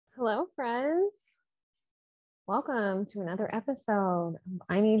Hello, friends. Welcome to another episode of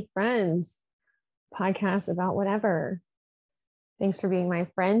I Need Friends, podcast about whatever. Thanks for being my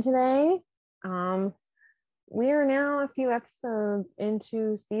friend today. We are now a few episodes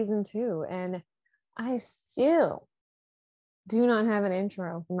into season 2, and I still do not have an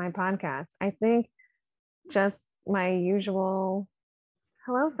intro for my podcast. I think just my usual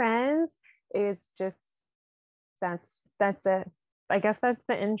hello, friends is just that's it. I guess that's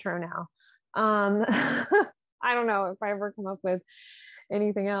the intro now. I don't know if I ever come up with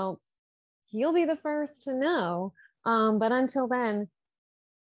anything else. You'll be the first to know. But until then,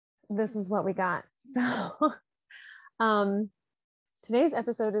 this is what we got. So today's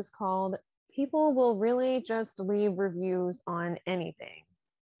episode is called People Will Really Just Leave Reviews on Anything.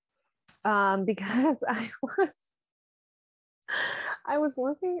 Because I was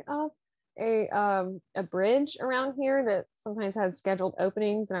looking up a bridge around here that sometimes has scheduled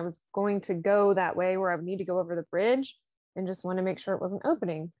openings, and I was going to go that way where I would need to go over the bridge and just want to make sure it wasn't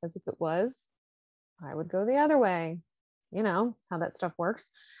opening, because if it was, I would go the other way. You know how that stuff works.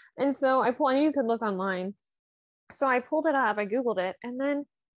 And so I knew you could look online. So I pulled it up, I Googled it, and then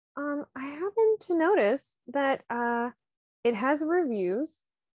I happened to notice that it has reviews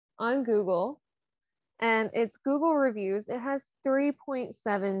on Google. And it's Google reviews. It has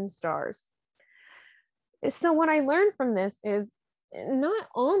 3.7 stars. So what I learned from this is not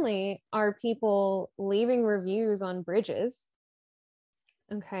only are people leaving reviews on bridges,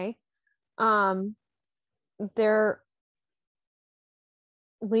 okay, they're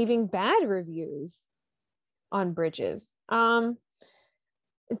leaving bad reviews on bridges.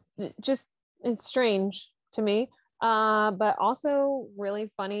 It's strange to me. But also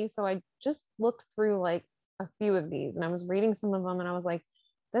really funny. So I just looked through like a few of these, and I was reading some of them, and I was like,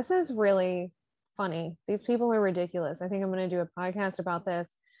 this is really funny. These people are ridiculous. I think I'm going to do a podcast about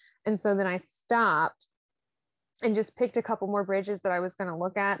this. And so then I stopped and just picked a couple more bridges that I was going to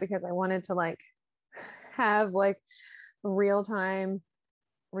look at, because I wanted to like have like real-time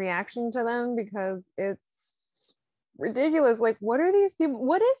reaction to them, because it's ridiculous. Like, what are these people?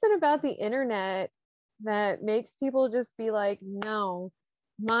 What is it about the internet that makes people just be like, no,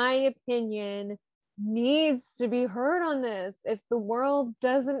 my opinion needs to be heard on this? If the world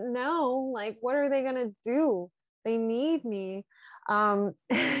doesn't know, like, what are they going to do? They need me. It kind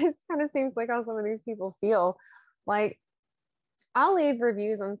of seems like how some of these people feel. Like, I'll leave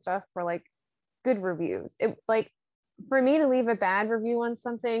reviews on stuff for like good reviews. It, like, for me to leave a bad review on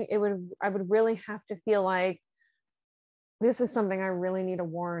something, I would really have to feel like this is something I really need to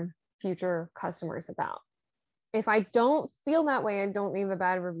warn future customers about. If I don't feel that way, I don't leave a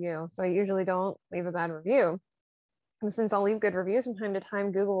bad review. So I usually don't leave a bad review. And since I'll leave good reviews from time to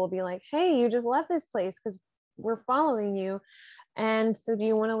time, Google will be like, hey, you just left this place because we're following you. And so do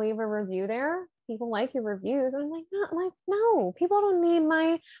you want to leave a review there? People like your reviews. And I'm like, no, people don't need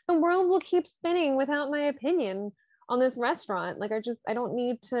the world will keep spinning without my opinion on this restaurant. Like, I don't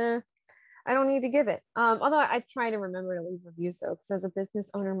need to give it. Although I try to remember to leave reviews though, because as a business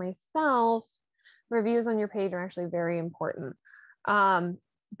owner myself, reviews on your page are actually very important.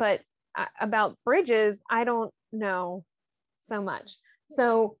 But about bridges, I don't know so much.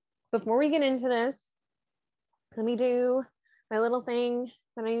 So before we get into this, let me do my little thing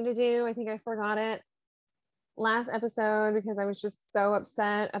that I need to do. I think I forgot it last episode because I was just so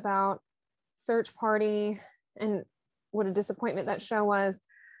upset about Search Party and what a disappointment that show was.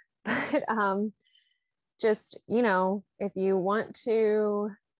 But just, if you want to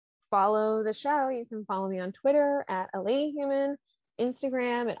follow the show, you can follow me on Twitter at @AlayHuman,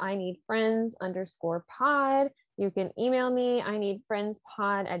 Instagram at INeedFriends_pod. You can email me,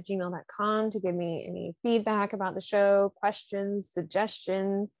 INeedFriendsPod@gmail.com, to give me any feedback about the show, questions,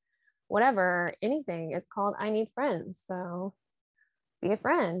 suggestions, whatever, anything. It's called I Need Friends. So be a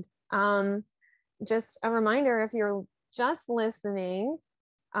friend. Just a reminder, if you're just listening,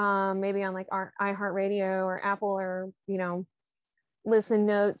 maybe on like our iHeartRadio or Apple or, Listen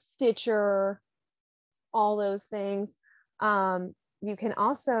Notes, Stitcher, all those things. You can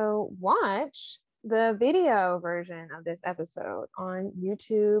also watch the video version of this episode on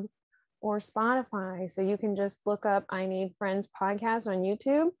YouTube or Spotify. So you can just look up I Need Friends podcast on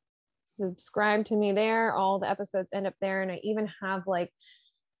YouTube, subscribe to me there. All the episodes end up there. And I even have like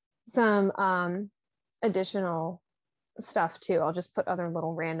some additional stuff too. I'll just put other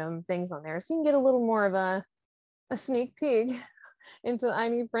little random things on there, so you can get a little more of a sneak peek into I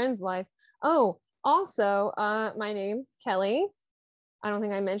Need Friends life. Oh, also, my name's Kelly. I don't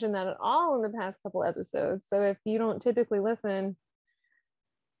think I mentioned that at all in the past couple episodes. So if you don't typically listen,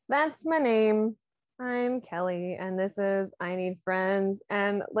 that's my name. I'm Kelly, and this is I Need Friends.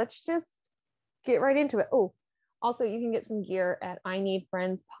 And let's just get right into it. Oh, also, you can get some gear at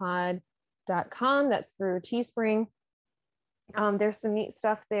ineedfriendspod.com. That's through Teespring. There's some neat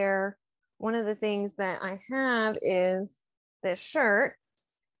stuff there. One of the things that I have is this shirt.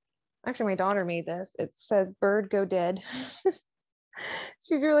 Actually, my daughter made this. It says "Bird Go Dead."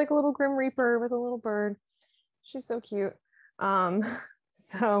 She drew like a little Grim Reaper with a little bird. She's so cute. Um,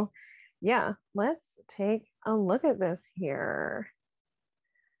 so yeah, let's take a look at this here.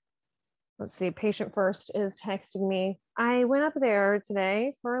 Let's see, patient first is texting me. I went up there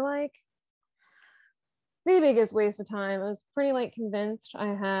today for like the biggest waste of time. I was pretty like convinced I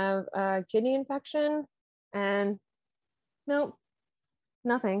have a kidney infection, and nope,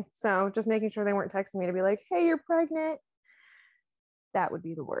 nothing. So just making sure they weren't texting me to be like, hey, you're pregnant. That would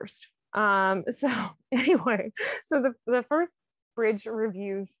be the worst. So anyway, so the first bridge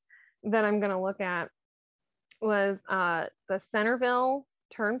reviews that I'm going to look at was the Centerville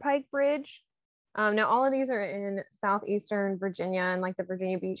Turnpike Bridge. Now all of these are in southeastern Virginia and like the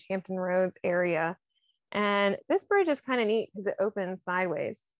Virginia Beach, Hampton Roads area. And this bridge is kind of neat because it opens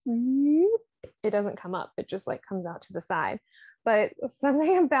sideways. It doesn't come up. It just like comes out to the side. But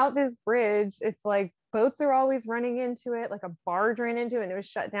something about this bridge, it's like boats are always running into it. Like a barge ran into it and it was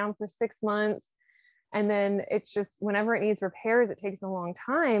shut down for 6 months. And then it's just whenever it needs repairs, it takes a long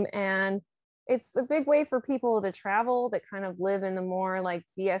time. And it's a big way for people to travel that kind of live in the more like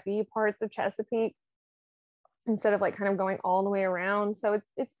BFE parts of Chesapeake instead of like kind of going all the way around. So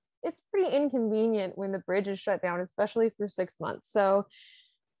it's pretty inconvenient when the bridge is shut down, especially for 6 months. So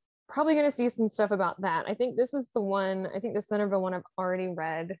probably going to see some stuff about that. I think this is the one, I think the Centerville one, I've already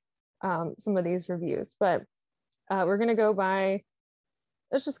read some of these reviews, but we're going to go by,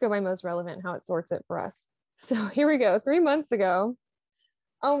 let's just go by most relevant, how it sorts it for us. So here we go. 3 months ago,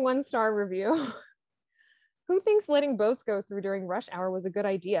 a 1-star review. Who thinks letting boats go through during rush hour was a good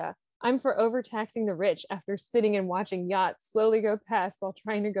idea? I'm for overtaxing the rich after sitting and watching yachts slowly go past while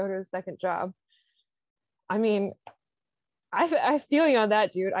trying to go to a second job. I mean, I feel you on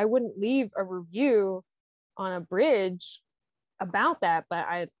that, dude. I wouldn't leave a review on a bridge about that, but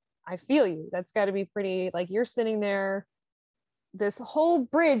I feel you. That's got to be pretty, like, you're sitting there, this whole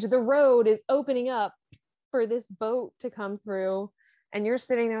bridge, the road is opening up for this boat to come through, and you're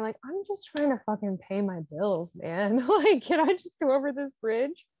sitting there like, I'm just trying to fucking pay my bills, man. Like, can I just go over this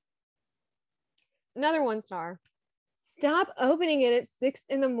bridge? Another 1-star. Stop opening it at 6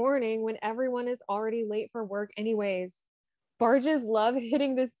 a.m. when everyone is already late for work anyways. Barges love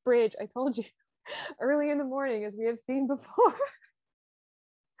hitting this bridge. I told you, early in the morning, as we have seen before.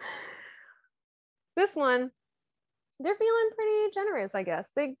 This one, they're feeling pretty generous, I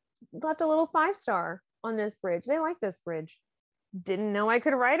guess. They left a little 5-star on this bridge. They like this bridge. Didn't know I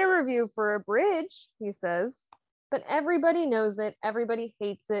could write a review for a bridge, he says. But everybody knows it. Everybody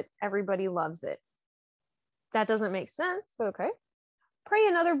hates it. Everybody loves it. That doesn't make sense, but okay. Pray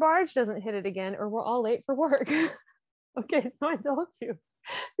another barge doesn't hit it again or we're all late for work. Okay, so I told you.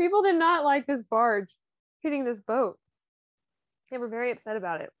 People did not like this barge hitting this boat. They were very upset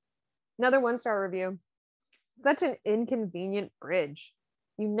about it. Another 1-star review. Such an inconvenient bridge.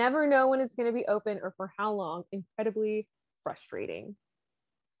 You never know when it's going to be open or for how long. Incredibly frustrating.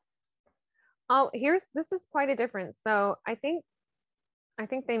 Oh, this is quite a difference. So I think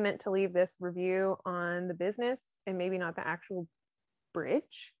they meant to leave this review on the business and maybe not the actual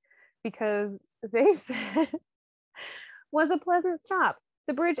bridge, because they said was a pleasant stop.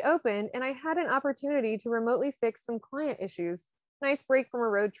 The bridge opened and I had an opportunity to remotely fix some client issues. Nice break from a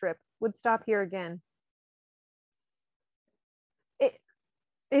road trip. Would stop here again.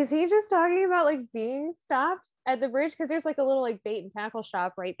 Is he just talking about like being stopped at the bridge? Because there's like a little like bait and tackle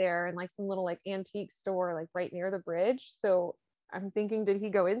shop right there and like some little like antique store like right near the bridge. So I'm thinking, did he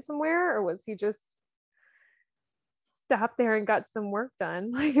go in somewhere or was he just stopped there and got some work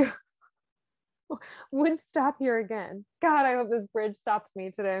done? Like, would stop here again. God, I hope this bridge stops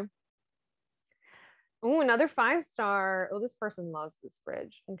me today. Oh, another 5-star. Oh, this person loves this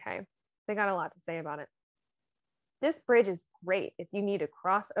bridge. Okay. They got a lot to say about it. This bridge is great if you need to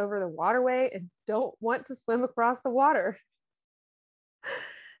cross over the waterway and don't want to swim across the water.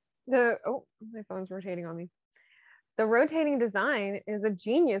 Oh, my phone's rotating on me. The rotating design is a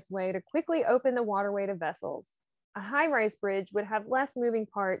genius way to quickly open the waterway to vessels. A high-rise bridge would have less moving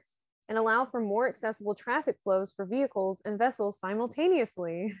parts and allow for more accessible traffic flows for vehicles and vessels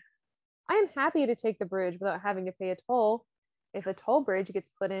simultaneously. I am happy to take the bridge without having to pay a toll. If a toll bridge gets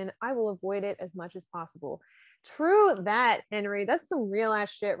put in, I will avoid it as much as possible. True that, Henry. That's some real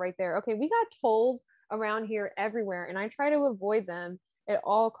ass shit right there. Okay, we got tolls around here everywhere, and I try to avoid them at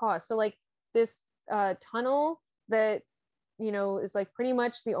all costs. So like this tunnel that, you know, is like pretty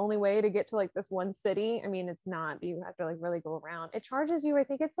much the only way to get to like this one city. I mean, it's not, you have to like really go around. It charges you, I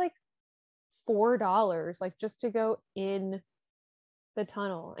think it's like $4, like just to go in the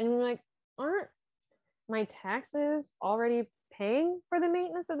tunnel. And I'm like, aren't my taxes already paying for the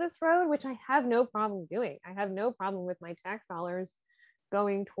maintenance of this road, which I have no problem doing. I have no problem with my tax dollars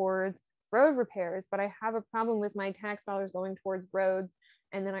going towards road repairs, but I have a problem with my tax dollars going towards roads.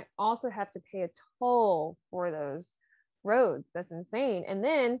 And then I also have to pay a toll for those roads. That's insane. And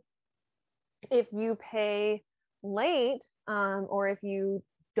then if you pay late, or if you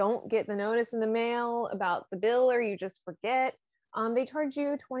don't get the notice in the mail about the bill, or you just forget, they charge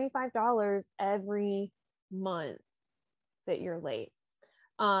you $25 every month that you're late.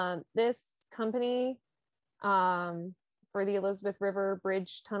 This company, for the Elizabeth River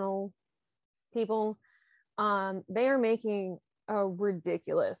Bridge Tunnel people, they are making a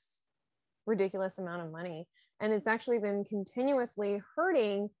ridiculous amount of money. And it's actually been continuously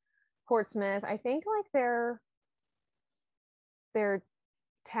hurting Portsmouth. I think like their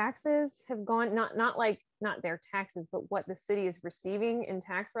taxes have gone, not their taxes, but what the city is receiving in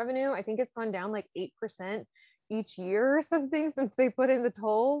tax revenue. I think it's gone down like 8% each year or something since they put in the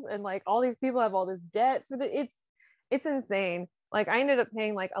tolls. And like all these people have all this debt for it's insane. Like I ended up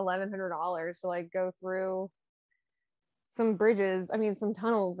paying like $1,100 to like go through some bridges, some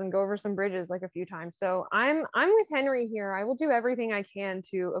tunnels, and go over some bridges like a few times. So I'm with Henry here. I will do everything I can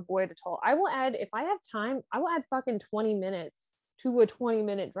to avoid a toll. I will add, if I have time, I will add fucking 20 minutes to a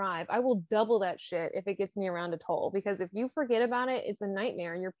 20-minute drive. I will double that shit if it gets me around a toll, because if you forget about it, it's a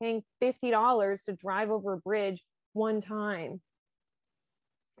nightmare, and you're paying $50 to drive over a bridge one time.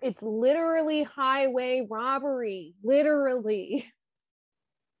 It's literally highway robbery, literally.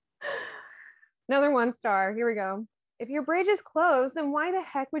 Another 1 star. Here we go. If your bridge is closed, then why the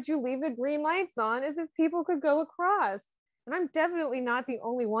heck would you leave the green lights on as if people could go across? And I'm definitely not the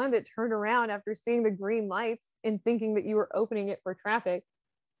only one that turned around after seeing the green lights and thinking that you were opening it for traffic.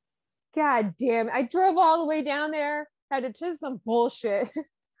 God damn, I drove all the way down there, had to just some bullshit.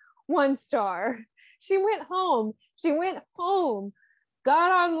 1 star. She went home,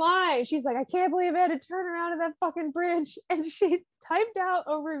 got online. She's like, I can't believe I had to turn around at that fucking bridge. And she typed out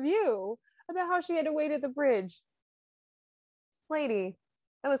a review about how she had to wait at the bridge. Lady,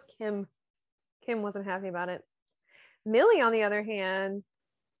 that was Kim. Kim wasn't happy about it. Millie, on the other hand,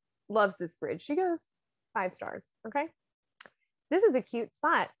 loves this bridge. She goes 5 stars. Okay. This is a cute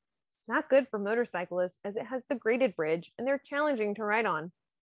spot. Not good for motorcyclists as it has the graded bridge and they're challenging to ride on.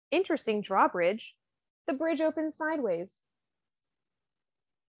 Interesting drawbridge. The bridge opens sideways.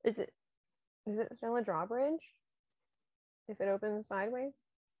 Is it still a drawbridge? If it opens sideways?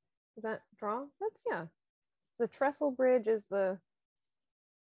 Is that draw? That's, yeah. The trestle bridge is the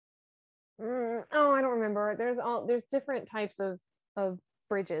I don't remember. There's different types of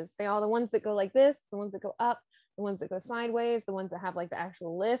bridges. The ones that go like this, the ones that go up, the ones that go sideways, the ones that have like the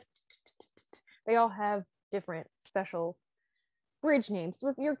actual lift. They all have different special bridge names. So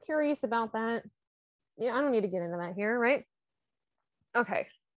if you're curious about that, yeah, I don't need to get into that here, right? Okay,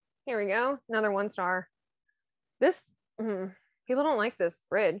 here we go. Another 1 star. This people don't like this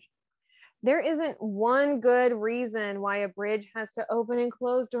bridge. There isn't one good reason why a bridge has to open and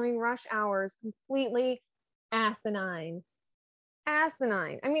close during rush hours. Completely asinine.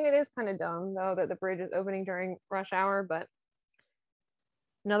 Asinine. I mean, it is kind of dumb, though, that the bridge is opening during rush hour, but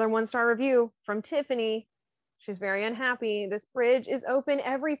another 1 star review from Tiffany. She's very unhappy. This bridge is open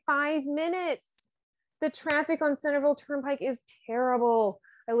every 5 minutes. The traffic on Centerville Turnpike is terrible.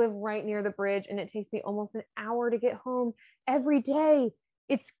 I live right near the bridge, and it takes me almost an hour to get home every day.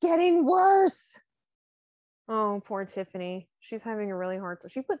 It's getting worse. Oh, poor Tiffany. She's having a really hard time.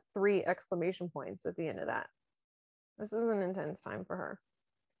 She put 3 exclamation points at the end of that. This is an intense time for her.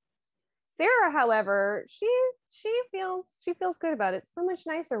 Sarah, however, she feels good about it. So much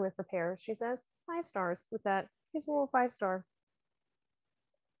nicer with repairs. She says 5 stars with that. Gives a little 5 star.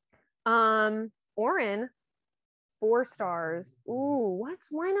 Oren, 4 stars. Ooh,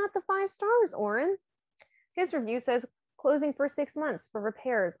 why not the 5 stars, Oren? His review says closing for 6 months for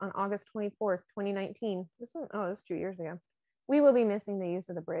repairs on August 24th, 2019. This was 2 years ago. We will be missing the use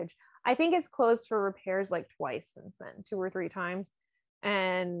of the bridge. I think it's closed for repairs like twice since then, 2 or 3 times.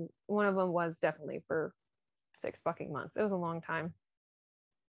 And one of them was definitely for 6 fucking months. It was a long time.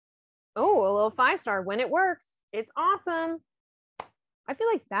 Oh, a little 5 star when it works. It's awesome. I feel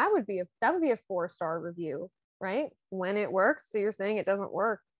like that would be a 4 star review, right? When it works. So you're saying it doesn't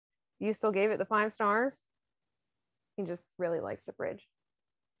work. You still gave it the 5 stars. He just really likes the bridge.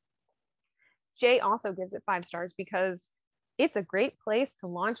 Jay also gives it 5 stars because it's a great place to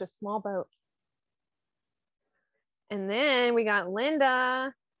launch a small boat. And then we got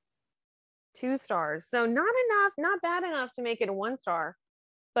Linda, 2 stars. So not enough, not bad enough to make it a 1 star,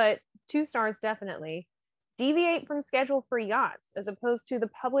 but 2 stars definitely. Deviate from schedule for yachts as opposed to the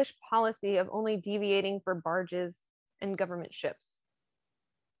published policy of only deviating for barges and government ships.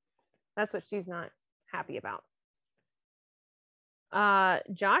 That's what she's not happy about.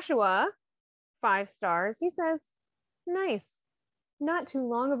 Joshua, 5 stars. He says, nice. Not too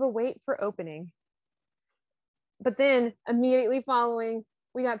long of a wait for opening. But then immediately following,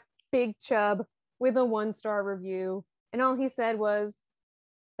 we got Big Chub with a 1 star review. And all he said was,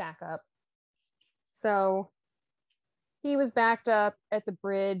 back up. So he was backed up at the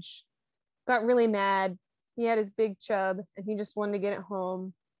bridge, got really mad. He had his Big Chub and he just wanted to get it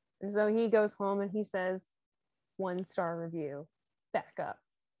home. And so he goes home and he says, 1 star review, back up.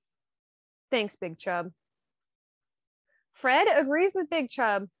 Thanks, Big Chub. Fred agrees with Big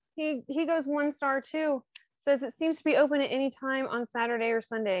Chub. He goes 1 star too. Says it seems to be open at any time on Saturday or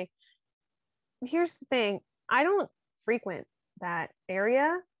Sunday. Here's the thing. I don't frequent that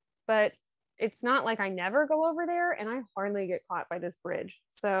area, but it's not like I never go over there and I hardly get caught by this bridge.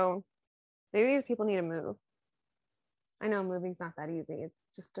 So maybe these people need to move. I know moving's not that easy. It's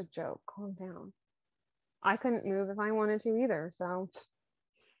just a joke. Calm down. I couldn't move if I wanted to either. So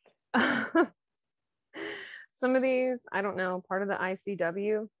some of these, I don't know, part of the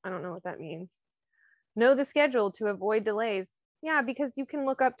ICW. I don't know what that means. Know the schedule to avoid delays. Yeah, because you can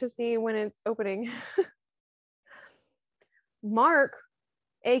look up to see when it's opening. Mark,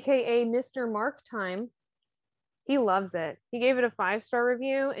 aka Mr. Mark Time, he loves it. He gave it a 5 star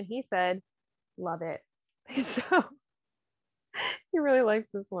review and he said, love it. So he really likes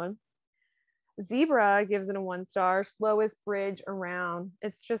this one. Zebra gives it a 1 star, slowest bridge around.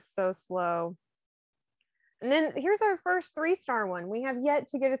 It's just so slow. And then here's our first 3 star one. We have yet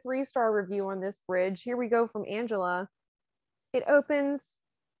to get a 3 star review on this bridge. Here we go from Angela. It opens,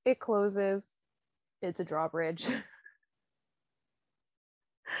 it closes, it's a drawbridge.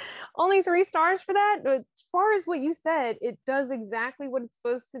 Only 3 stars for that? But as far as what you said, it does exactly what it's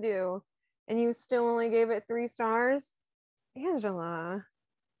supposed to do. And you still only gave it 3 stars? Angela,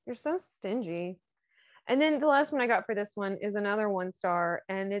 you're so stingy. And then the last one I got for this one is another 1 star.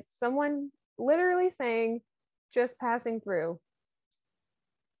 And it's someone literally saying, just passing through.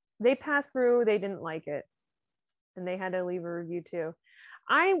 They passed through, they didn't like it. And they had to leave a review too.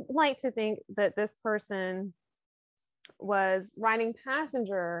 I like to think that this person was riding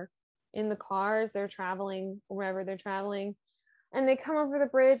passenger in the cars. They're traveling wherever they're traveling. And they come over the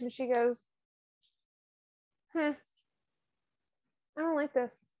bridge and she goes, I don't like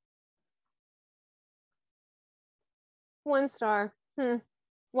this. 1 star.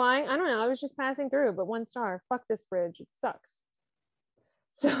 Why? I don't know. I was just passing through, but 1 star. Fuck this bridge. It sucks.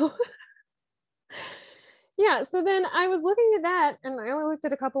 So yeah, so then I was looking at that and I only looked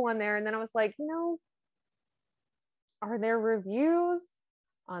at a couple on there and then I was like, are there reviews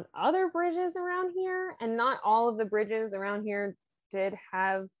on other bridges around here? And not all of the bridges around here did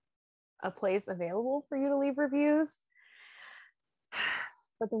have a place available for you to leave reviews.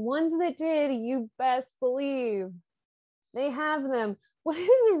 But the ones that did, you best believe they have them. What is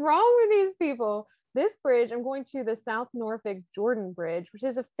wrong with these people? This bridge, I'm going to the South Norfolk Jordan Bridge, which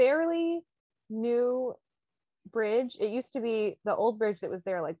is a fairly new bridge. It used to be the old bridge that was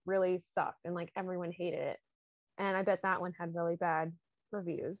there, like really sucked and like everyone hated it. And I bet that one had really bad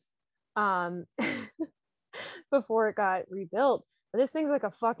reviews before it got rebuilt. But this thing's like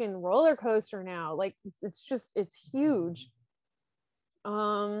a fucking roller coaster now. Like it's huge.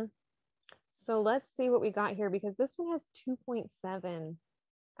 So let's see what we got here because this one has 2.7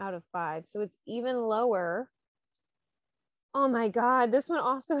 out of 5. So it's even lower. Oh my God. This one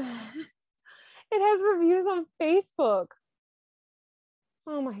also has reviews on Facebook.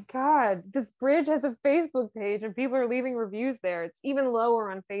 Oh my God. This bridge has a Facebook page and people are leaving reviews there. It's even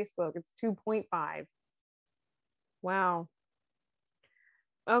lower on Facebook. It's 2.5. Wow.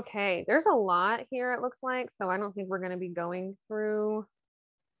 Okay. There's a lot here, it looks like. So I don't think we're going to be going through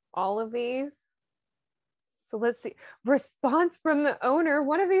all of these. So let's see. Response from the owner.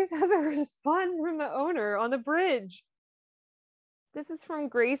 One of these has a response from the owner on the bridge. This is from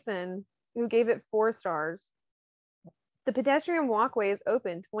Grayson, who gave it 4 stars. The pedestrian walkway is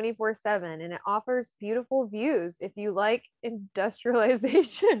open 24/7 and it offers beautiful views if you like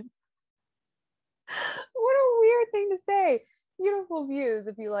industrialization. What a weird thing to say. Beautiful views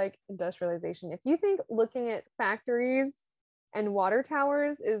if you like industrialization. If you think looking at factories and water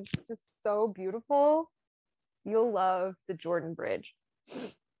towers is just so beautiful, you'll love the Jordan Bridge.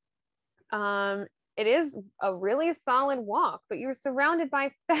 It is a really solid walk, but you're surrounded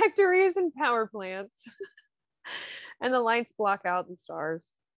by factories and power plants. And the lights block out the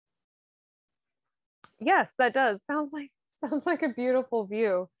stars. Yes, that does. Sounds like a beautiful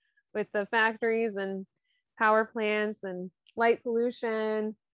view with the factories and power plants and light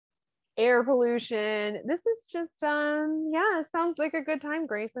pollution, air pollution. This is just yeah, sounds like a good time,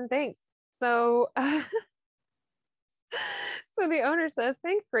 Grayson. Thanks. So so the owner says,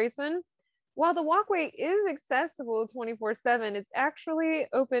 "Thanks, Grayson. While the walkway is accessible 24/7, it's actually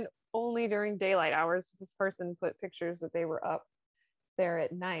open only during daylight hours." This person put pictures that they were up there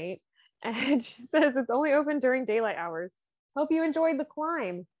at night. And she says it's only open during daylight hours. Hope you enjoyed the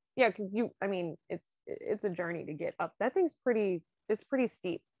climb. Yeah, because I mean, it's a journey to get up. That thing's it's pretty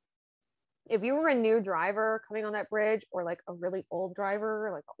steep. If you were a new driver coming on that bridge, or like a really old driver,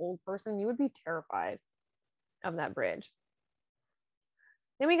 like an old person, you would be terrified of that bridge.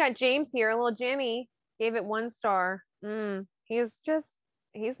 Then we got James here, a little Jimmy, gave it 1 star. He's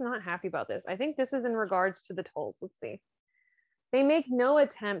not happy about this. I think this is in regards to the tolls. Let's see. They make no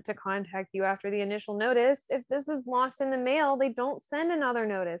attempt to contact you after the initial notice. If this is lost in the mail, they don't send another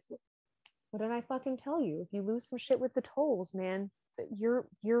notice. What did I fucking tell you? If you lose some shit with the tolls, man,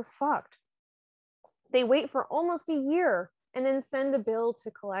 you're fucked. They wait for almost a year and then send the bill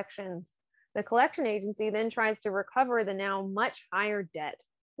to collections. The collection agency then tries to recover the now much higher debt.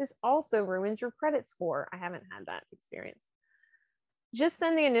 This also ruins your credit score. I haven't had that experience. Just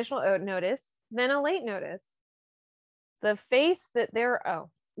send the initial notice, then a late notice. The face that there,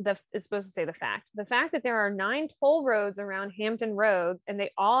 it's supposed to say the fact that there are 9 toll roads around Hampton Roads and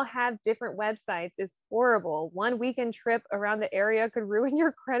they all have different websites is horrible. One weekend trip around the area could ruin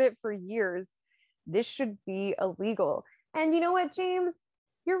your credit for years. This should be illegal. And you know what, James?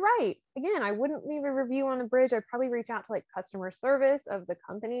 You're right. Again, I wouldn't leave a review on the bridge. I'd probably reach out to like customer service of the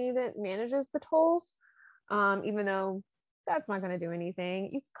company that manages the tolls, even though that's not going to do anything.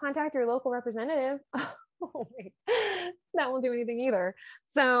 You can contact your local representative. Oh, wait. That won't do anything either.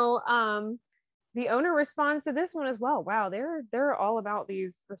 So the owner responds to this one as well. Wow, they're all about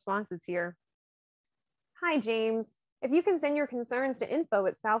these responses here. Hi, James. If you can send your concerns to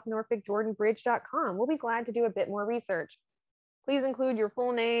info@southnorfolkjordanbridge.com, we'll be glad to do a bit more research. Please include your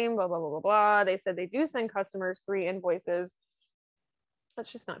full name, blah, blah, blah, blah, blah. They said they do send customers 3 invoices.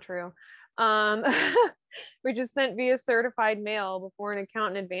 That's just not true. Which is sent via certified mail before an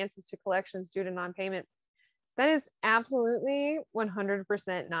accountant advances to collections due to non-payment. That is absolutely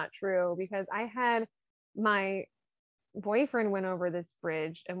 100% not true, because I had my boyfriend went over this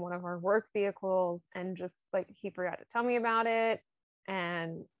bridge in one of our work vehicles and just like he forgot to tell me about it.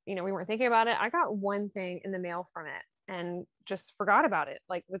 And, you know, we weren't thinking about it. I got one thing in the mail from it and just forgot about it,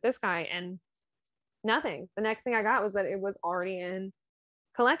 like with this guy, and nothing. The next thing I got was that it was already in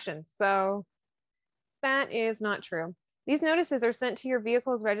collection. So that is not true. These notices are sent to your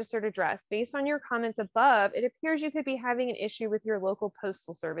vehicle's registered address. Based on your comments above, it appears you could be having an issue with your local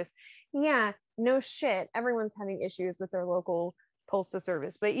postal service. Yeah, no shit. Everyone's having issues with their local postal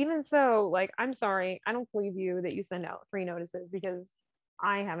service. But even so, like, I'm sorry, I don't believe you that you send out 3 notices, because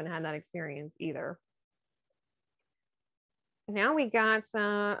I haven't had that experience either. Now we got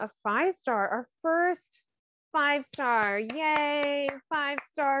a 5-star, our first 5-star. Yay,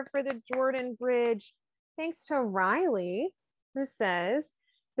 5-star for the Jordan Bridge. Thanks to Riley, who says,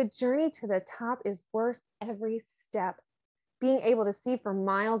 the journey to the top is worth every step. Being able to see for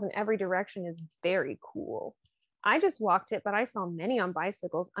miles in every direction is very cool. I just walked it, but I saw many on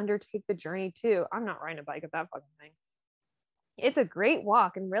bicycles undertake the journey too. I'm not riding a bike at that fucking thing. It's a great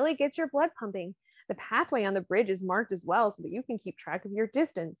walk and really gets your blood pumping. The pathway on the bridge is marked as well so that you can keep track of your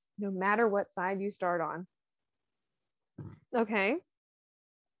distance, no matter what side you start on. Okay. I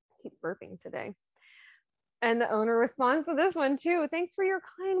keep burping today. And the owner responds to this one too. Thanks for your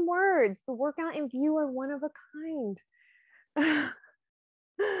kind words. The workout and view are one of a kind.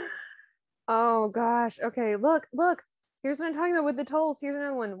 Oh gosh. Okay, look. Here's what I'm talking about with the tolls. Here's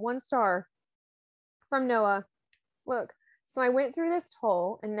another one. 1 star from Noah. Look. So I went through this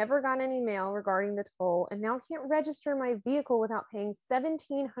toll and never got any mail regarding the toll, and now can't register my vehicle without paying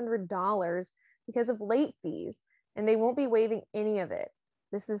 $1,700 because of late fees, and they won't be waiving any of it.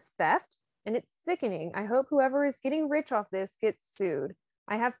 This is theft, and it's sickening. I hope whoever is getting rich off this gets sued.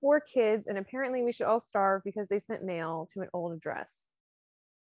 I have 4 kids, and apparently we should all starve because they sent mail to an old address.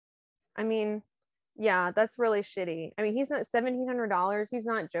 I mean, yeah, that's really shitty. I mean, he's not $1,700. He's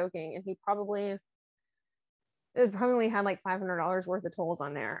not joking, and he probably had like $500 worth of tolls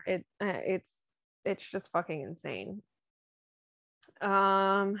on there. It's just fucking insane.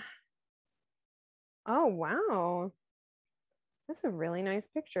 Oh wow, that's a really nice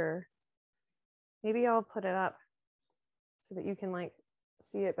picture. Maybe I'll put it up so that you can like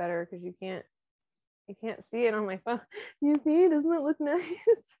see it better, because you can't You can't see it on my phone. You see, doesn't it look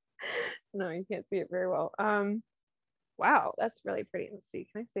nice? No, you can't see it very well. Wow, that's really pretty. Let's see.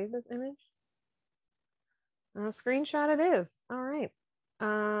 Can I save this image? Screenshot it is. All right.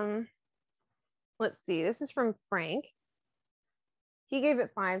 Let's see. This is from Frank. He gave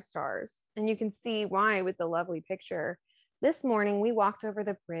it 5 stars, and you can see why with the lovely picture. This morning, we walked over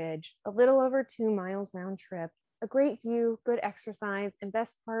the bridge, a little over 2 miles round trip. A great view, good exercise, and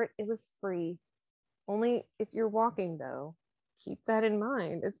best part, it was free. Only if you're walking, though. Keep that in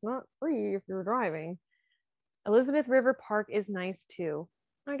mind. It's not free if you're driving. Elizabeth River Park is nice, too.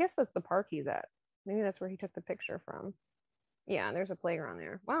 I guess that's the park he's at. Maybe that's where he took the picture from. Yeah, there's a playground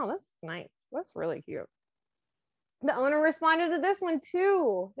there. Wow, that's nice. That's really cute. The owner responded to this one,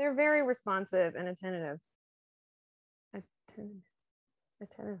 too. They're very responsive and attentive.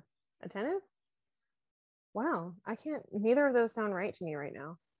 Attentive? Wow, I can't, neither of those sound right to me right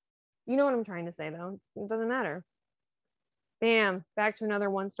now. You know what I'm trying to say, though. It doesn't matter. Bam, back to another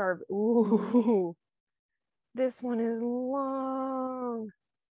 1 star. Ooh, this one is long.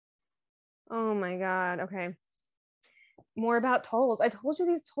 Oh my God, okay. More about tolls. I told you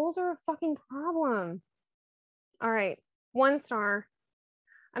these tolls are a fucking problem. All right, 1 star.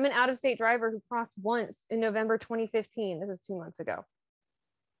 I'm an out-of-state driver who crossed once in November 2015. This is 2 months ago.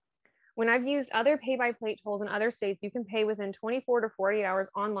 When I've used other pay-by-plate tolls in other states, you can pay within 24 to 48 hours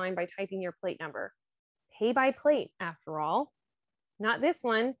online by typing your plate number. Pay-by-plate, after all. Not this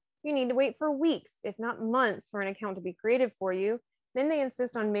one. You need to wait for weeks, if not months, for an account to be created for you. Then they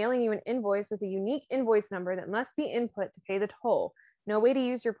insist on mailing you an invoice with a unique invoice number that must be input to pay the toll. No way to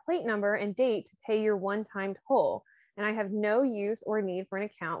use your plate number and date to pay your one-time toll. And I have no use or need for an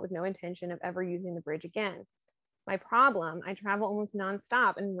account with no intention of ever using the bridge again. My problem, I travel almost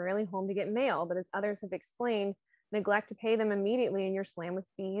nonstop and rarely home to get mail, but as others have explained, neglect to pay them immediately and you're slammed with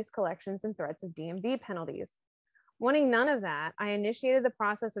fees, collections, and threats of DMV penalties. Wanting none of that, I initiated the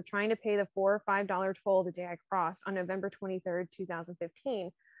process of trying to pay the $4 or $5 toll the day I crossed on November 23rd,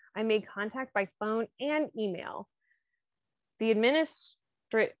 2015. I made contact by phone and email. The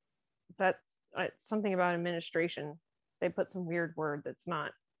that's something about administration. They put some weird word that's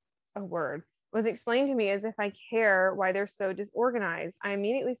not a word. Was explained to me as if I care why they're so disorganized. I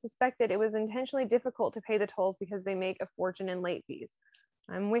immediately suspected it was intentionally difficult to pay the tolls because they make a fortune in late fees.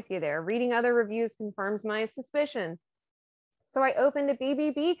 I'm with you there. Reading other reviews confirms my suspicion. So I opened a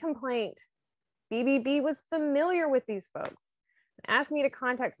BBB complaint. BBB was familiar with these folks and asked me to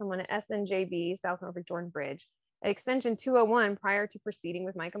contact someone at SNJB, South Norfolk Jordan Bridge, at extension 201 prior to proceeding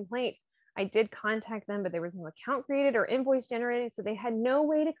with my complaint. I did contact them, but there was no account created or invoice generated, so they had no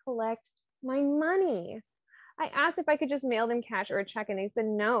way to collect my money. I asked if I could just mail them cash or a check, and they said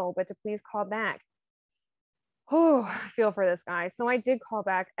no, but to please call back. Oh, I feel for this guy. So I did call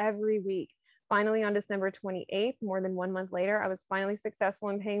back every week. Finally, on December 28th, more than 1 month later, I was finally successful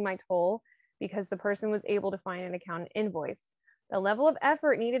in paying my toll because the person was able to find an account and invoice. The level of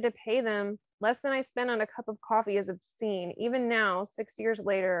effort needed to pay them, less than I spent on a cup of coffee, is obscene. Even now, 6 years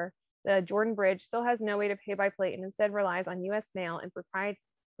later, the Jordan Bridge still has no way to pay by plate and instead relies on US mail and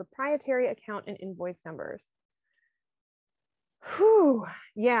proprietary account and invoice numbers. Whew,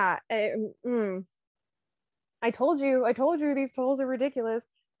 yeah. I told you these tolls are ridiculous,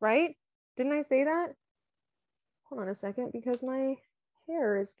 right? Didn't I say that? Hold on a second, because my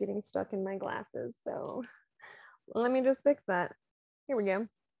hair is getting stuck in my glasses. So let me just fix that. Here we go.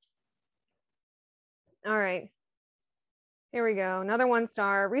 All right. Here we go. Another 1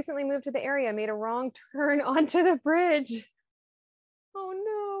 star. Recently moved to the area, made a wrong turn onto the bridge. Oh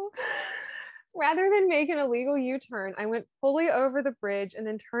no. Rather than make an illegal U-turn, I went fully over the bridge and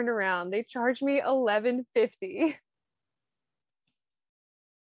then turned around. They charged me $11.50.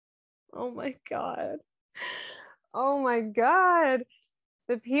 Oh my God. Oh my God.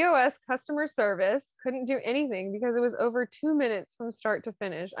 The POS customer service couldn't do anything because it was over 2 minutes from start to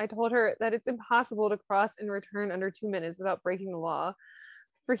finish. I told her that it's impossible to cross and return under 2 minutes without breaking the law.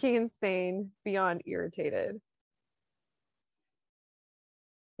 Freaking insane, beyond irritated.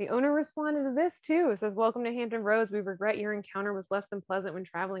 The owner responded to this too. It says, "Welcome to Hampton Roads. We regret your encounter was less than pleasant when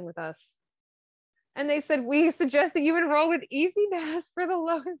traveling with us." And they said, "We suggest that you enroll with Easy Pass for the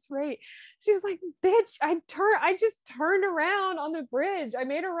lowest rate." She's like, "Bitch, I just turned around on the bridge. I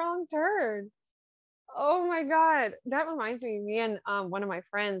made a wrong turn." Oh my God. That reminds me and one of my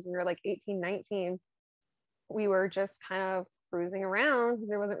friends, we were like 18, 19. We were just kind of cruising around because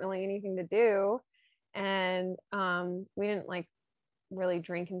there wasn't really anything to do. And we didn't like really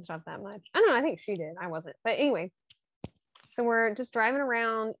drink and stuff that much. I don't know. I think she did. I wasn't. But anyway, So we're just driving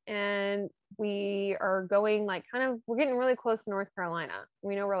around and we are going like we're getting really close to North Carolina.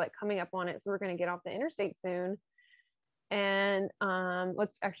 We know we're like coming up on it. So we're going to get off the interstate soon. And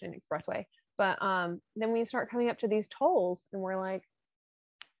what's actually an expressway. But then we start coming up to these tolls and we're like,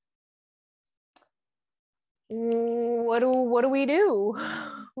 what do we do?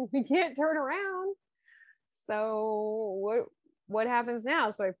 We can't turn around. So what happens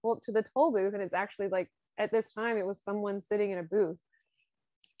now? So I pull up to the toll booth and it's actually like, at this time it was someone sitting in a booth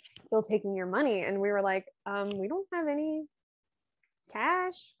still taking your money, and we were like, we don't have any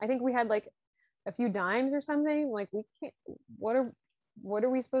cash. I think we had like a few dimes or something. Like, we can't, what are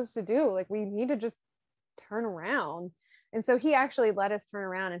we supposed to do? Like, we need to just turn around. And so he actually let us turn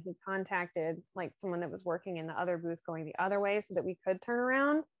around, and he contacted like someone that was working in the other booth going the other way so that we could turn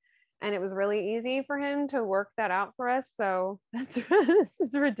around. And it was really easy for him to work that out for us. So this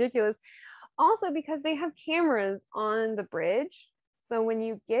is ridiculous. Also, because they have cameras on the bridge. So when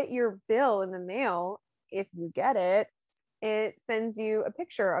you get your bill in the mail, if you get it, it sends you a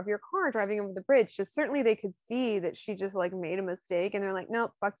picture of your car driving over the bridge. So certainly they could see that she just like made a mistake, and they're like,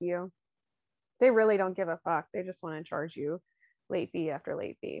 nope, fuck you. They really don't give a fuck. They just want to charge you late fee after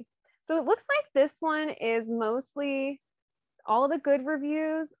late fee. So it looks like this one is mostly, all of the good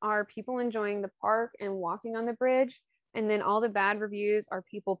reviews are people enjoying the park and walking on the bridge. And then all the bad reviews are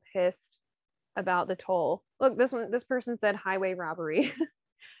people pissed about the toll. Look, this person said highway robbery.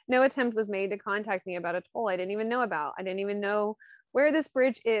 No attempt was made to contact me about a toll I didn't even know about. I didn't even know where this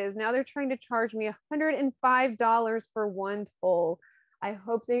bridge is. Now they're trying to charge me $105 for one toll. I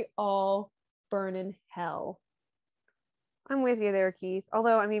hope they all burn in hell. I'm with you there, Keith.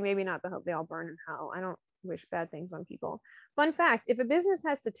 Although, I mean, maybe not the hope they all burn in hell. I don't wish bad things on people. Fun fact, if a business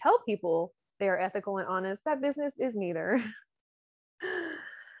has to tell people they are ethical and honest, that business is neither.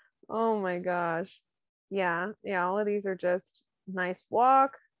 Oh my gosh. Yeah, all of these are just nice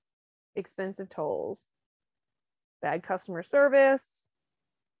walk, expensive tolls, bad customer service,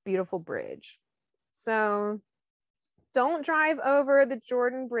 beautiful bridge. So don't drive over the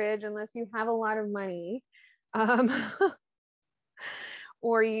Jordan Bridge unless you have a lot of money,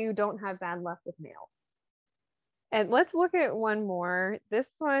 or you don't have bad luck with mail. And let's look at one more. This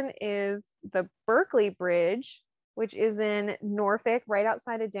one is the Berkley Bridge, which is in Norfolk, right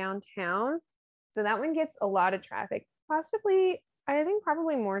outside of downtown. So that one gets a lot of traffic, possibly, I think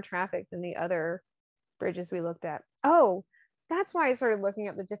probably more traffic than the other bridges we looked at. Oh, that's why I started looking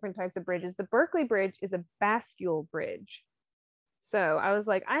up the different types of bridges. The Berkley Bridge is a bastule bridge. So I was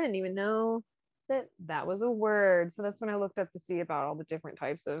like, I didn't even know that was a word. So that's when I looked up to see about all the different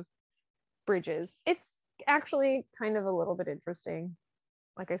types of bridges. It's actually kind of a little bit interesting.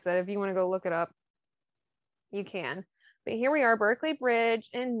 Like I said, if you want to go look it up, you can. But here we are, Berkley Bridge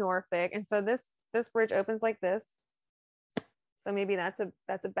in Norfolk. And so this bridge opens like this. So maybe that's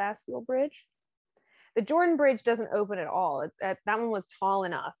a bastule bridge. The Jordan Bridge doesn't open at all. That one was tall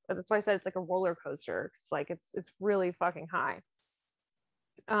enough. That's why I said it's like a roller coaster. It's like it's really fucking high.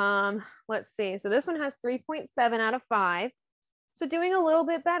 Let's see. So this one has 3.7 out of 5. So doing a little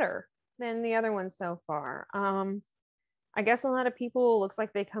bit better than the other ones so far. I guess a lot of people, looks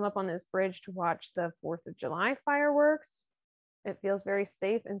like they come up on this bridge to watch the 4th of July fireworks. It feels very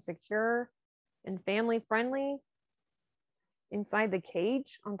safe and secure and family friendly. Inside the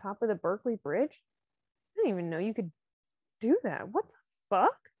cage on top of the Berkley Bridge. I didn't even know you could do that. What the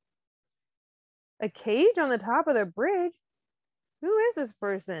fuck? A cage on the top of the bridge? Who is this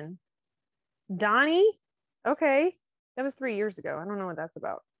person? Donnie? Okay. That was 3 years ago. I don't know what that's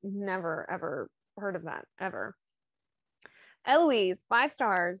about. Never, ever heard of that, ever. Eloise, 5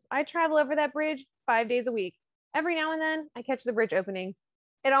 stars. I travel over that bridge 5 days a week. Every now and then, I catch the bridge opening.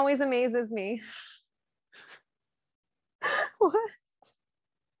 It always amazes me. What?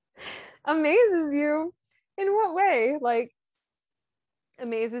 Amazes you? In what way? Like,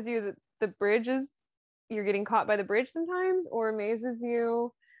 amazes you that the bridge is, you're getting caught by the bridge sometimes, or amazes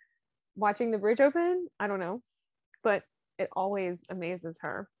you watching the bridge open? I don't know, but it always amazes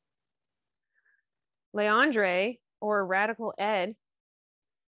her. Leandre, or Radical Ed,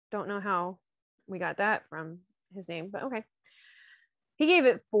 don't know how we got that from his name, but okay. He gave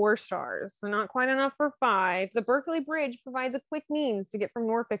it 4 stars, so not quite enough for 5. The Berkley Bridge provides a quick means to get from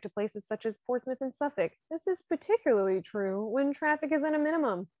Norfolk to places such as Portsmouth and Suffolk. This is particularly true when traffic is at a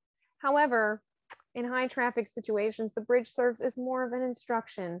minimum. However, in high traffic situations, the bridge serves as more of an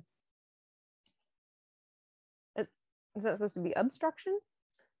instruction. Is that supposed to be obstruction?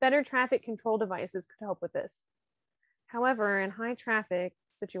 Better traffic control devices could help with this. However, in high traffic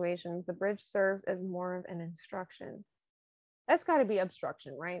situations, the bridge serves as more of an instruction. That's got to be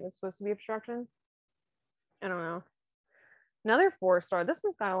obstruction, right? It's supposed to be obstruction. I don't know. Another 4-star. This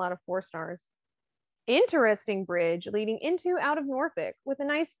one's got a lot of 4 stars. Interesting bridge leading into out of Norfolk with a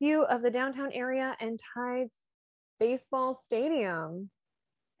nice view of the downtown area and Tides baseball stadium.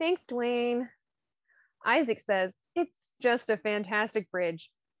 Thanks, Dwayne. Isaac says, it's just a fantastic bridge.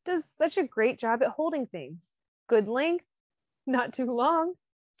 Does such a great job at holding things. Good length, not too long,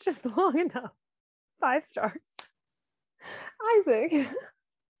 just long enough. 5 stars. Isaac,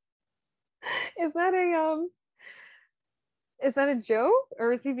 is that a joke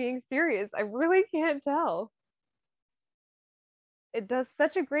or is he being serious? I really can't tell. It does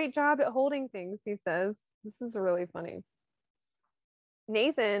such a great job at holding things, he says. This is really funny.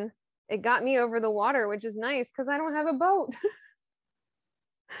 Nathan, it got me over the water, which is nice because I don't have a boat.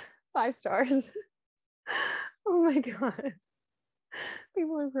 5 stars. Oh my God.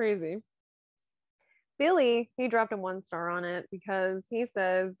 People are crazy. Billy, he dropped a 1 star on it because he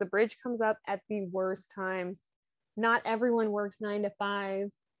says the bridge comes up at the worst times. Not everyone works 9 to 5.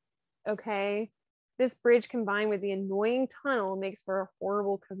 Okay. This bridge combined with the annoying tunnel makes for a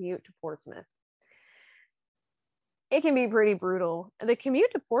horrible commute to Portsmouth. It can be pretty brutal. The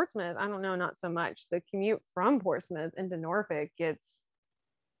commute to Portsmouth, I don't know, not so much. The commute from Portsmouth into Norfolk gets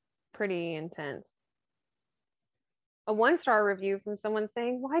pretty intense. A 1-star review from someone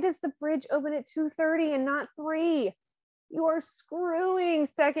saying, why does the bridge open at 2:30 and not 3? You are screwing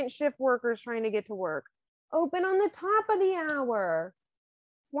second shift workers trying to get to work. Open on the top of the hour.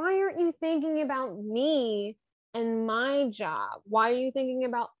 Why aren't you thinking about me and my job? Why are you thinking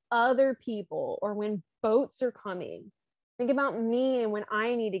about other people or when boats are coming? Think about me and when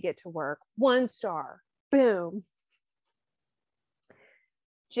I need to get to work. 1 star. Boom.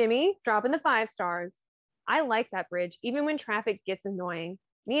 Jimmy, dropping the 5 stars. I like that bridge, even when traffic gets annoying.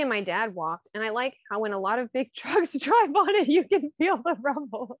 Me and my dad walked, and I like how when a lot of big trucks drive on it, you can feel the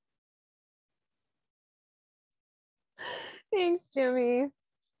rumble. Thanks, Jimmy.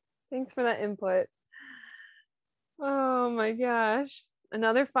 Thanks for that input. Oh my gosh.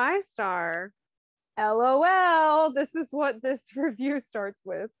 Another 5-star. LOL. This is what this review starts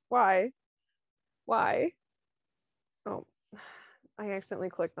with. Why? Oh, I accidentally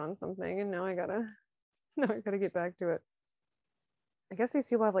clicked on something and now I gotta get back to it. I guess these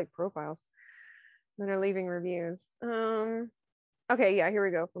people have like profiles that are leaving reviews. Okay, yeah, here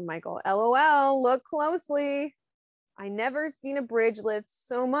we go from Michael. LOL, look closely. I never seen a bridge lift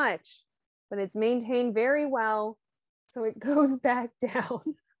so much, but it's maintained very well, so it goes back down.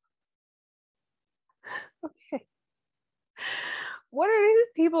 Okay. What are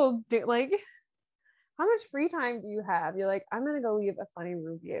these people do? Like, how much free time do you have? You're like, I'm gonna go leave a funny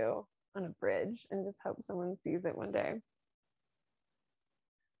review on a bridge and just hope someone sees it one day.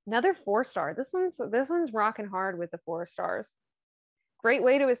 Another 4-star. This one's rocking hard with the 4 stars. Great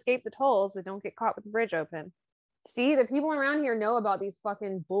way to escape the tolls, but don't get caught with the bridge open. See, the people around here know about these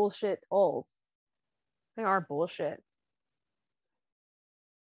fucking bullshit tolls. They are bullshit.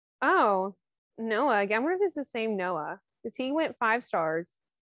 Oh, Noah. I wonder if it's the same Noah. Because he went 5 stars.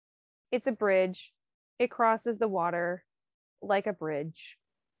 It's a bridge. It crosses the water like a bridge.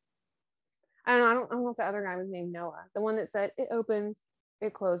 I don't know if the other guy was named Noah. The one that said it opens,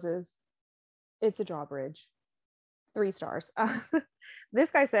 it closes. It's a drawbridge. 3 stars.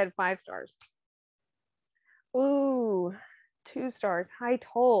 This guy said 5 stars. Ooh, 2 stars. High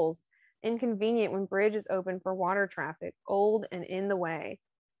tolls. Inconvenient when bridge is open for water traffic. Old and in the way.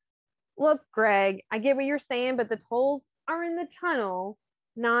 Look, Greg, I get what you're saying, but the tolls are in the tunnel,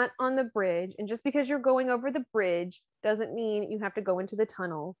 not on the bridge. And just because you're going over the bridge doesn't mean you have to go into the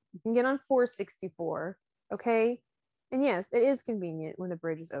tunnel. You can get on 464, okay? And yes, it is convenient when the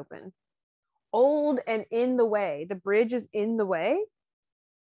bridge is open. Old and in the way. The bridge is in the way?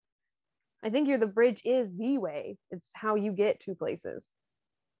 I think the bridge is the way. It's how you get to places.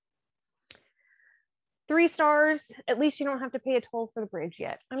 3 stars. At least you don't have to pay a toll for the bridge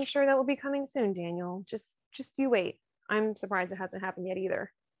yet. I'm sure that will be coming soon, Daniel. Just you wait. I'm surprised it hasn't happened yet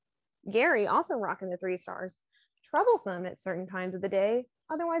either. Gary also rocking the 3 stars. Troublesome at certain times of the day.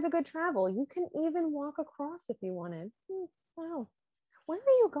 Otherwise a good travel. You can even walk across if you wanted. Wow. Where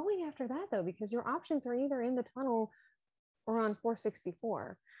are you going after that though? Because your options are either in the tunnel or on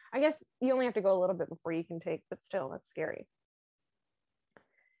 464. I guess you only have to go a little bit before you can take, but still, that's scary.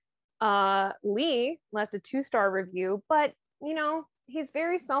 Lee left a 2-star review, but he's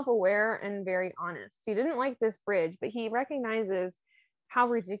very self-aware and very honest. He didn't like this bridge, but he recognizes how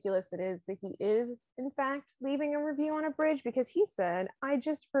ridiculous it is that he is, in fact, leaving a review on a bridge because he said, I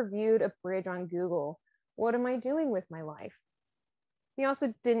just reviewed a bridge on Google. What am I doing with my life? He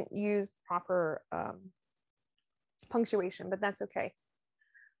also didn't use proper punctuation, but that's okay.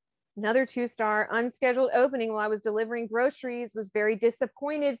 Another 2-star, unscheduled opening while I was delivering groceries, was very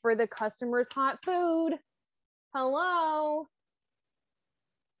disappointed for the customer's hot food. Hello.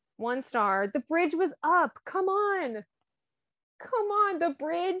 1 star, the bridge was up. Come on. Come on. The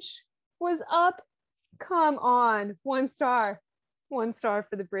bridge was up. Come on. 1 star. 1 star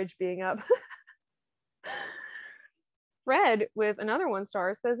for the bridge being up. Fred, with another 1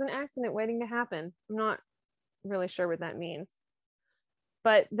 star, says an accident waiting to happen. I'm not really sure what that means.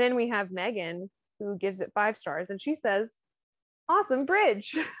 But then we have Megan, who gives it 5 stars, and she says, awesome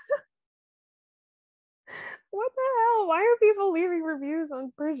bridge. What the hell? Why are people leaving reviews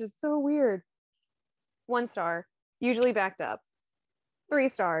on bridges? So weird. 1 star, usually backed up. 3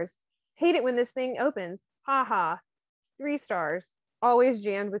 stars, hate it when this thing opens. Ha ha. 3 stars, always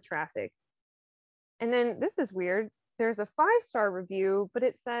jammed with traffic. And then this is weird. There's a 5-star review, but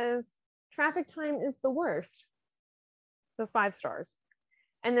it says traffic time is the worst. So 5 stars.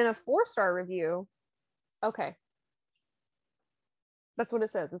 And then a 4-star review. Okay. That's what it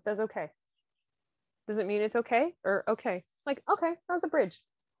says. It says okay. Does it mean it's okay or okay? Like, okay, how's the bridge?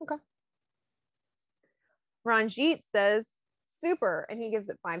 Okay. Ranjit says super, and he gives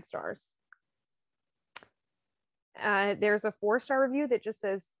it 5 stars. There's a 4-star review that just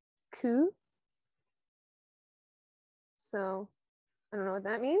says cool. So I don't know what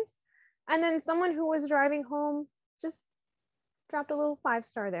that means. And then someone who was driving home just dropped a little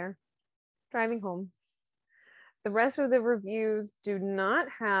 5-star there. Driving home. The rest of the reviews do not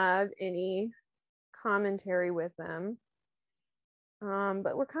have any commentary with them.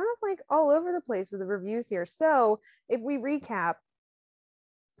 But we're kind of like all over the place with the reviews here. So if we recap,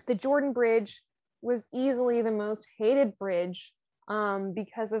 the Jordan Bridge was easily the most hated bridge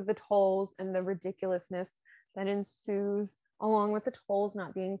because of the tolls and the ridiculousness that ensues along with the tolls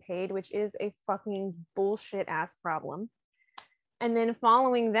not being paid, which is a fucking bullshit ass problem. And then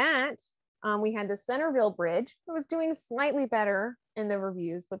following that, we had the Centerville Bridge. It was doing slightly better in the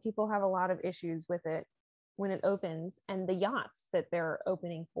reviews, but people have a lot of issues with it when it opens, and the yachts that they're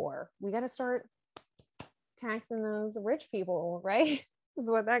opening for. We got to start taxing those rich people, right? Is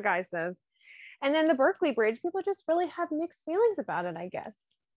what that guy says. And then the Berkley Bridge, people just really have mixed feelings about it, I guess.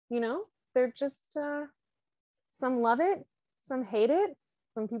 You know, they're just, some love it, some hate it.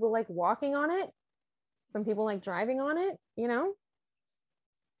 Some people like walking on it. Some people like driving on it, you know?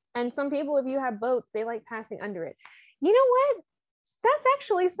 And some people, if you have boats, they like passing under it. You know what? That's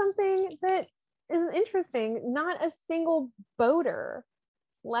actually something that is interesting. Not a single boater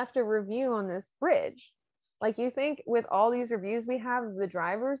left a review on this bridge. Like, you think with all these reviews we have of the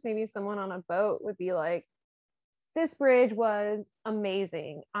drivers, maybe someone on a boat would be like, this bridge was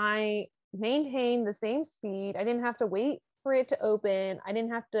amazing. I maintained the same speed. I didn't have to wait for it to open. I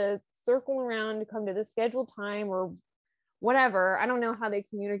didn't have to circle around to come to the scheduled time or whatever. I don't know how they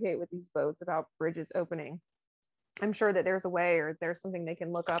communicate with these boats about bridges opening. I'm sure that there's a way, or there's something they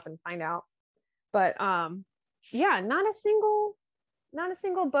can look up and find out. But yeah, not a single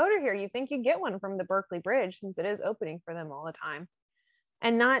boater here. You think you get one from the Berkley Bridge, since it is opening for them all the time.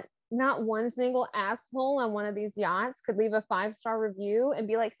 And not one single asshole on one of these yachts could leave a 5-star review and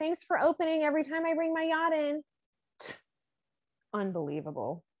be like, thanks for opening every time I bring my yacht in.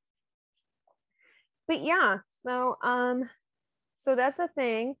 Unbelievable. But yeah, so that's a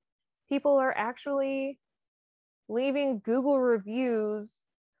thing. People are actually leaving Google reviews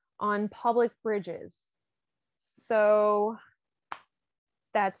on public bridges. So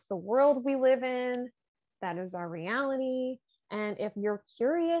that's the world we live in. That is our reality. And if you're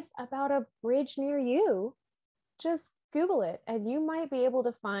curious about a bridge near you, just Google it, and you might be able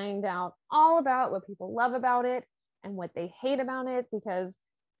to find out all about what people love about it and what they hate about it, because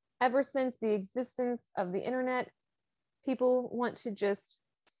ever since the existence of the internet, people want to just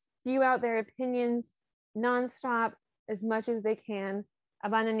spew out their opinions nonstop as much as they can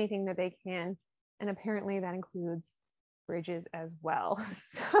about anything that they can. And apparently that includes bridges as well.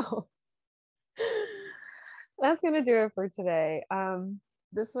 So that's going to do it for today.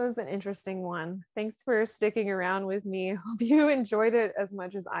 This was an interesting one. Thanks for sticking around with me. Hope you enjoyed it as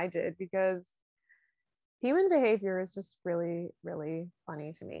much as I did, because human behavior is just really, really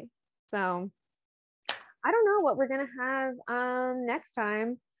funny to me. So I don't know what we're going to have next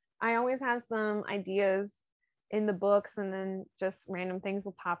time. I always have some ideas in the books, and then just random things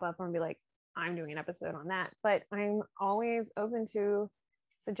will pop up and be like, I'm doing an episode on that. But I'm always open to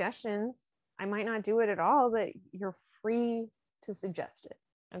suggestions. I might not do it at all, but you're free to suggest it.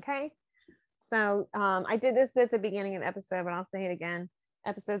 Okay. So I did this at the beginning of the episode, but I'll say it again.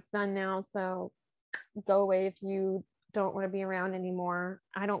 Episode's done now. So go away if you don't want to be around anymore.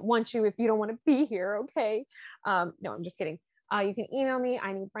 I don't want you if you don't want to be here. Okay. No, I'm just kidding. You can email me,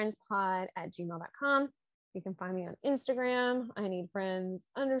 I need friendspod@gmail.com. You can find me on Instagram, I need friends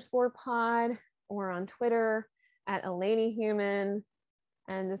 _pod, or on Twitter @aladyhuman.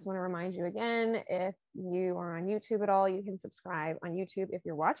 And just want to remind you again, if you are on YouTube at all, you can subscribe on YouTube. If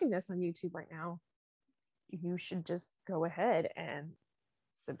you're watching this on YouTube right now, you should just go ahead and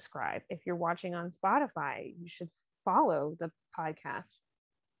subscribe. If you're watching on Spotify, you should follow the podcast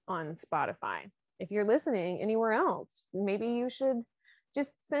on Spotify. If you're listening anywhere else, maybe you should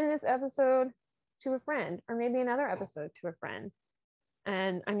just send this episode to a friend, or maybe another episode to a friend.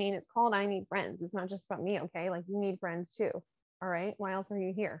 And I mean, it's called I Need Friends. It's not just about me, okay? Like, you need friends too. All right. Why else are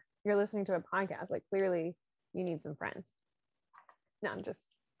you here? You're listening to a podcast. Like, clearly you need some friends. No, I'm just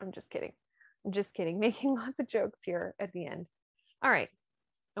kidding. I'm just kidding. Making lots of jokes here at the end. All right.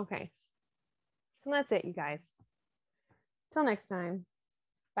 Okay. So that's it, you guys. Till next time.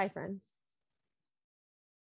 Bye, friends.